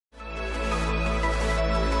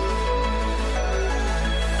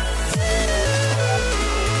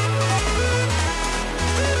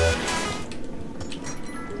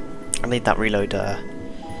need that reload.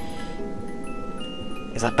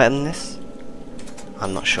 Is that better than this?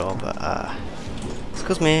 I'm not sure, but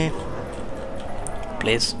excuse me.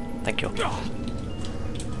 Please. Thank you.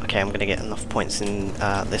 Okay, I'm gonna get enough points in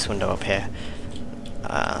this window up here.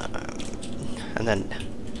 And then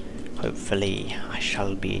hopefully I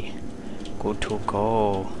shall be good to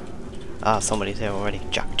go. Ah, somebody's here already.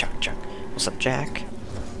 Jack. What's up, Jack?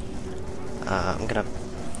 I'm gonna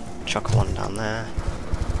chuck one down there.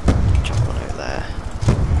 Chuck one over there.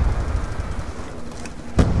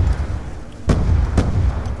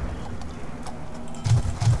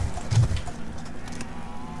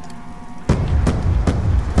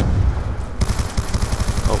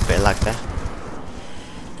 Oh, bit of lag there.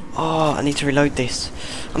 Oh, I need to reload this.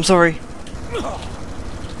 I'm sorry.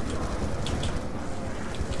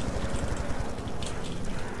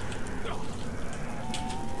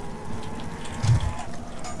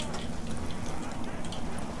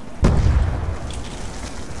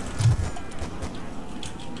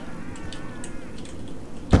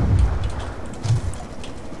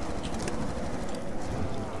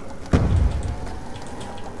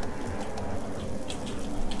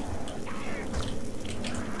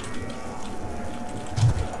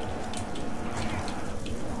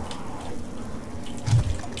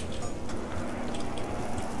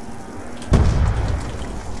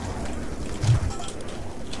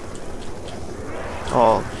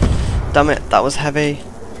 Oh, damn it, that was heavy.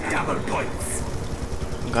 Double points.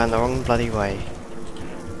 I'm going the wrong bloody way.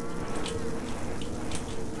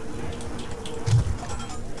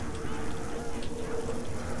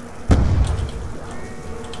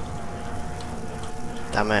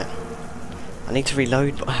 Damn it. I need to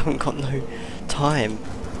reload, but I haven't got no time.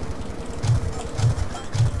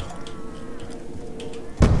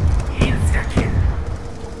 Insta-kill.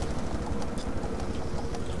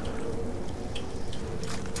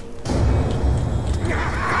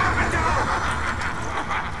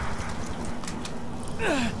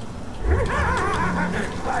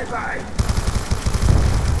 Bye-bye.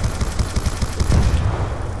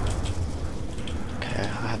 Okay,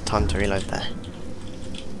 I have time to reload there.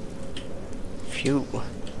 Phew.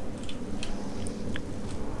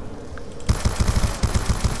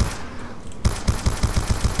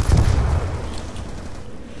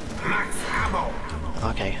 Max ammo.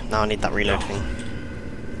 Okay, now I need that reload thing.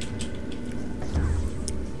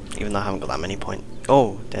 Even though I haven't got that many points.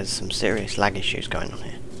 Oh, there's some serious lag issues going on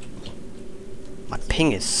here. My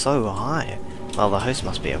ping is so high. Well, the host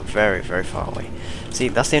must be very, very far away. See,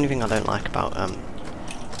 that's the only thing I don't like about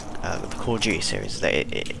the Call of Duty series.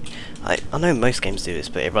 That I know most games do this,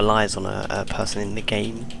 but it relies on a person in the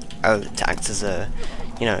game to act as a,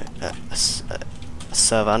 you know, a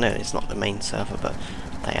server. I know it's not the main server, but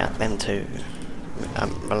they act them to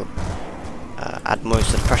add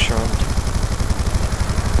most of the pressure on.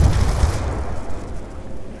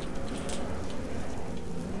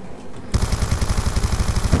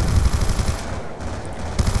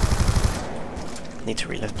 Need to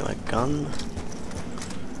reload my gun.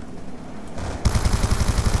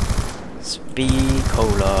 Speed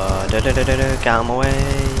cola, get out of my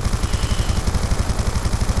way.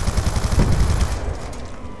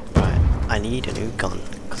 Right, I need a new gun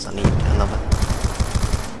because I need another.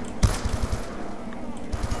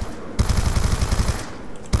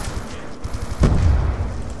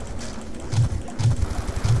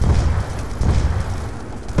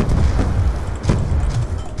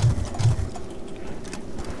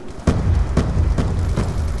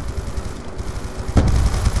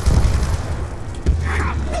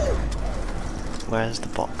 Where's the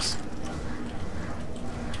box?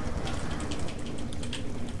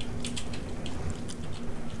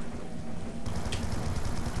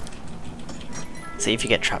 See, if you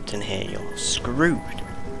get trapped in here, you're screwed.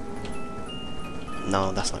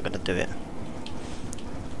 No, that's not gonna do it.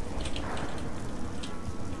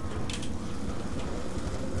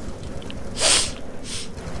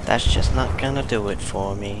 That's just not gonna do it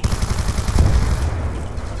for me.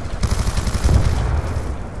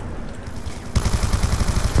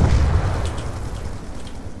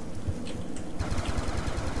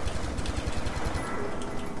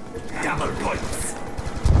 Double points.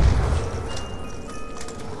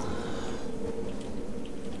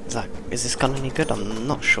 Is this gun any good? I'm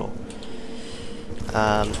not sure.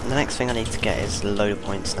 The next thing I need to get is a load of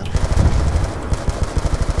points now.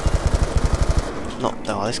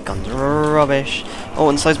 Oh, this gun's rubbish. Oh,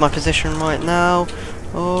 and so's my position right now.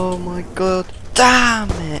 Oh my god.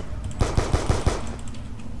 Damn it.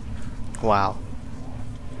 Wow.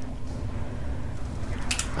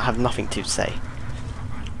 I have nothing to say.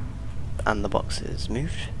 And the box is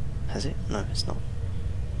moved. Has it? No, it's not.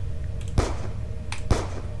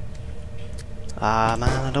 Ah man,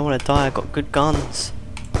 I don't want to die, I got good guns.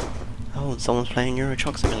 Oh, someone's playing Euro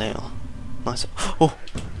Truck Simulator. Nice. Oh!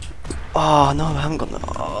 Oh no, I haven't got no.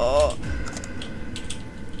 Oh.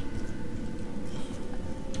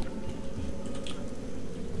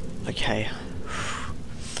 Okay.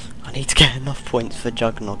 I need to get enough points for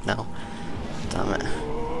Juggernaut now. Damn it.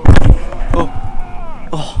 Oh!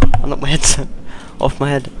 Oh! I knocked my headset off my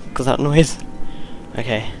head because of that noise.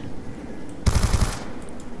 Okay.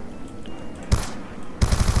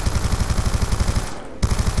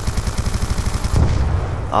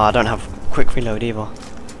 Oh, I don't have quick reload either.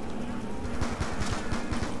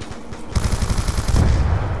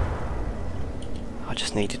 I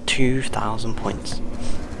just needed 2,000 points.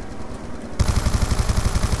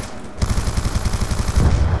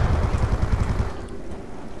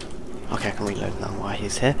 Okay, I can reload now while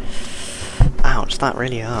he's here. Ouch, that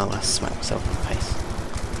really hurt when I smacked myself in the face.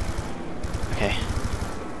 Okay.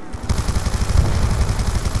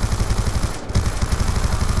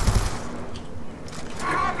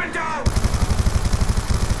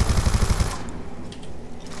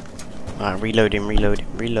 Alright,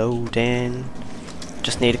 reloading.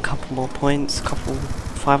 Just need a couple more points,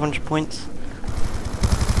 500 points.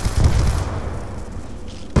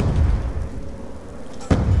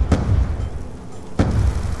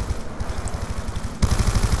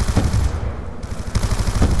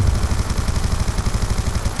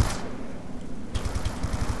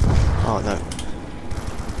 Oh no.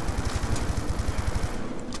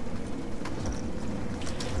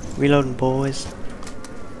 Reloading, boys.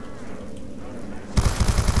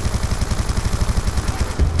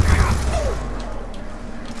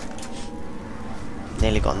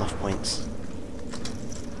 Nearly got enough points.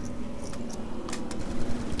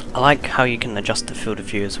 I like how you can adjust the field of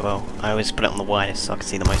view as well. I always put it on the widest so I can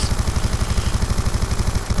see the most.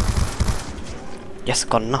 Yes, I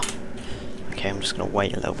got enough. Okay, I'm just gonna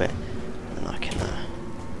wait a little bit and I can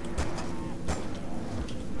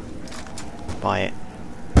buy it.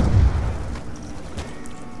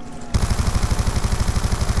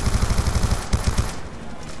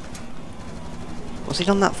 What's he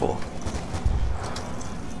done that for?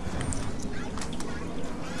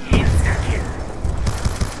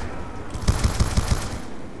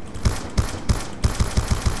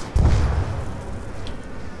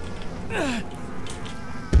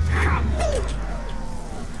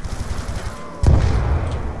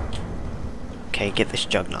 Okay, get this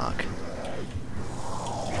Juggernaut.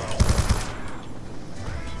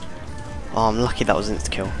 Oh, I'm lucky that was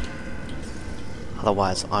insta-kill.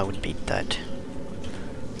 Otherwise, I would be dead.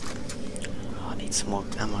 Oh, I need some more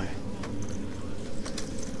ammo.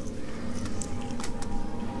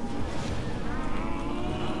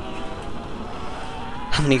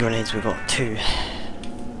 How many grenades we got? 2.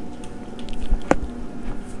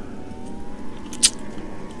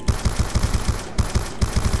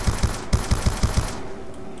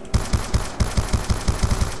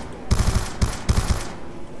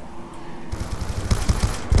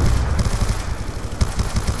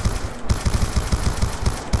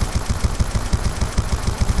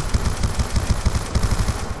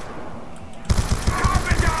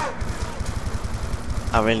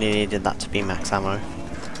 I really needed that to be max ammo.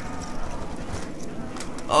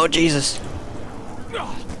 Oh Jesus!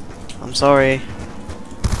 I'm sorry.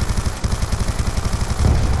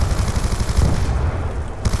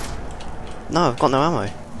 No, I've got no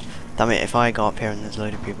ammo. Damn it, if I go up here and there's a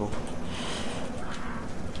load of people.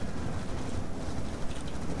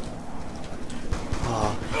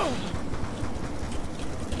 Oh.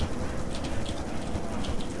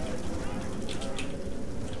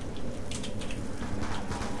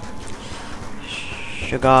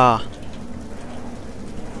 Sugar!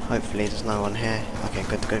 Hopefully there's no one here. Okay,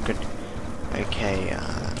 good. Okay,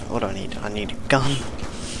 what do I need? I need a gun.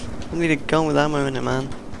 I need a gun with ammo in it, man.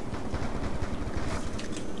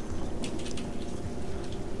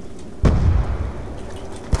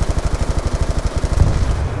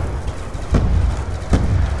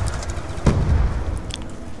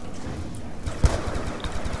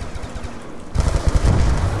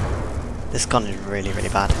 This gun is really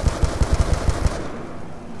bad.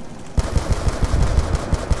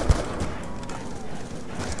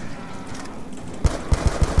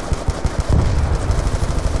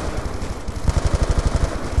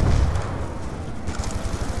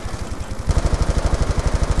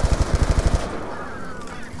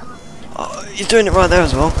 Oh, he's doing it right there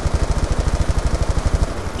as well.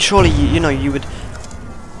 Surely you know you would.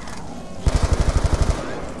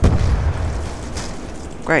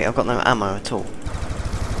 Great, I've got no ammo at all.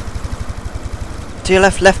 To your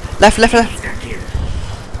left.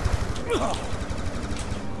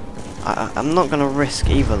 I I'm not gonna risk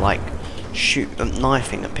either, like,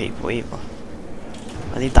 knifing at people either.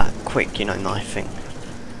 I need that quick, you know, knifing.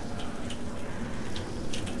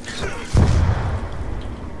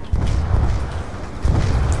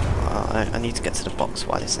 I need to get to the box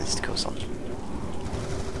while this insticle's on.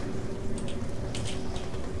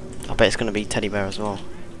 I bet it's gonna be teddy bear as well.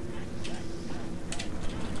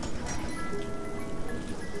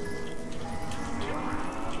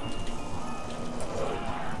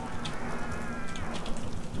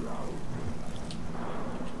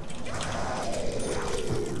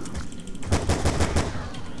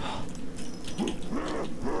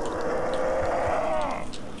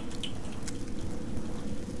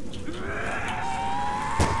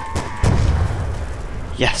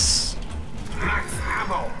 Yes! Max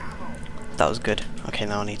ammo. That was good. Okay,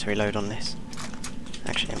 now I need to reload on this.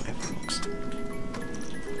 Actually, I'm moving the box.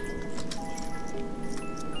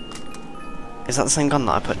 Is that the same gun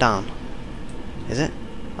that I put down? Is it?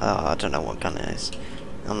 I don't know what gun it is.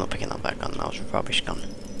 I'm not picking up that gun, that was a rubbish gun.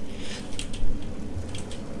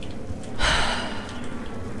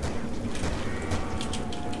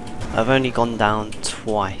 I've only gone down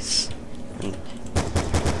twice. And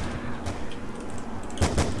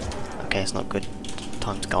okay, it's not good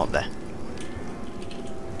time to go up there.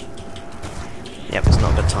 Yep, it's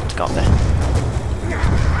not a good time to go up there.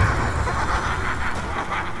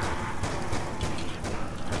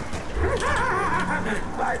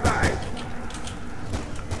 Bye bye.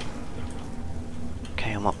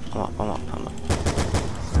 Okay, I'm up.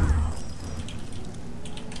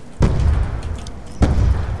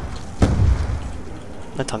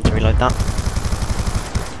 No time to reload that.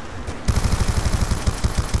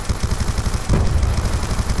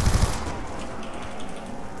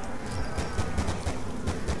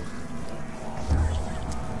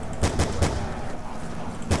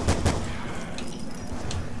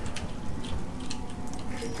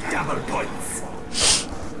 Double points.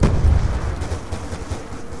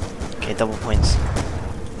 Okay, double points.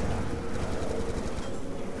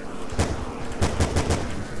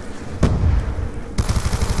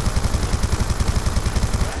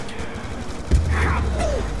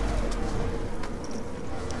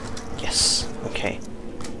 Yes, okay.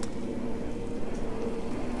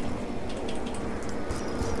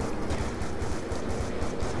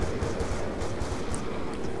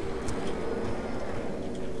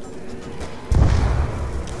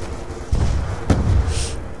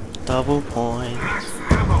 Double points. Max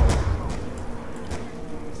ammo.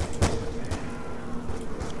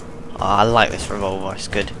 Oh, I like this revolver, it's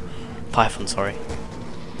good. Python, sorry.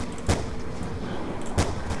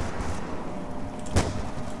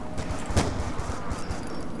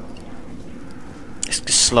 It's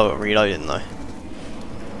just slow at reloading though.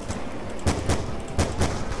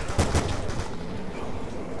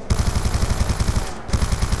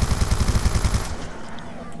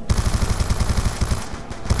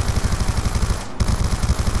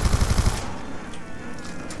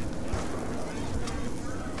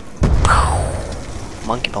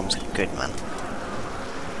 Monkey bombs are good, man.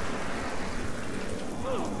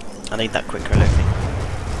 I need that quick reload thing.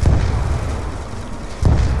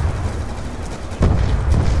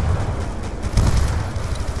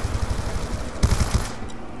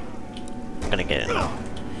 I'm gonna get it now.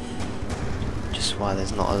 Just why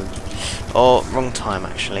there's not a... Oh, wrong time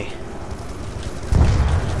actually.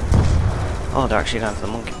 Oh, they're actually going for the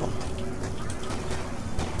monkey bomb.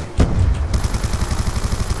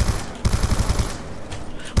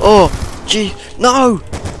 Oh, gee, no!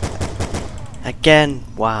 Again,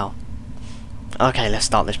 wow. Okay, let's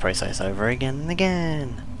start this process over again and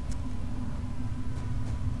again.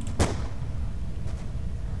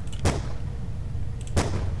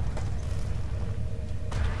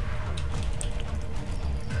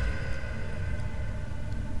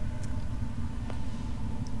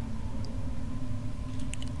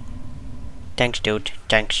 Thanks, dude.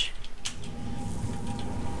 Thanks.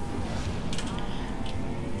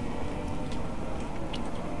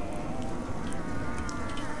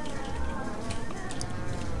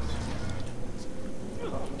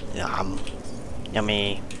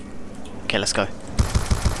 Yummy. Okay, let's go.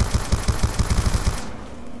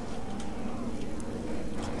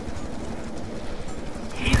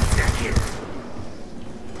 Insta-kill.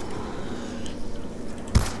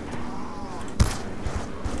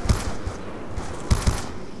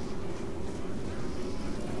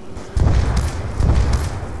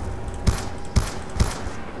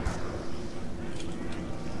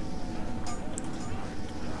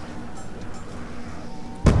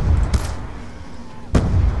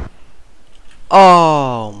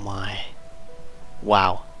 Oh my.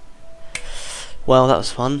 Wow. Well, that was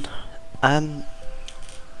fun.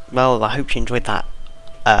 well, I hope you enjoyed that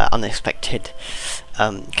unexpected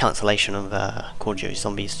cancellation of Call of Duty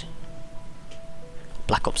Zombies,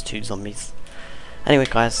 Black Ops 2 Zombies. Anyway,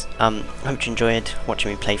 guys, hope you enjoyed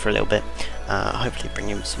watching me play for a little bit. Hopefully, bring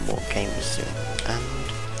you some more games soon, and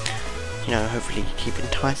you know, hopefully keep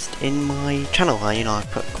enticed in my channel. You know, I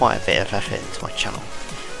put quite a bit of effort into my channel.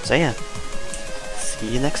 So yeah,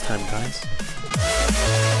 see you next time, guys.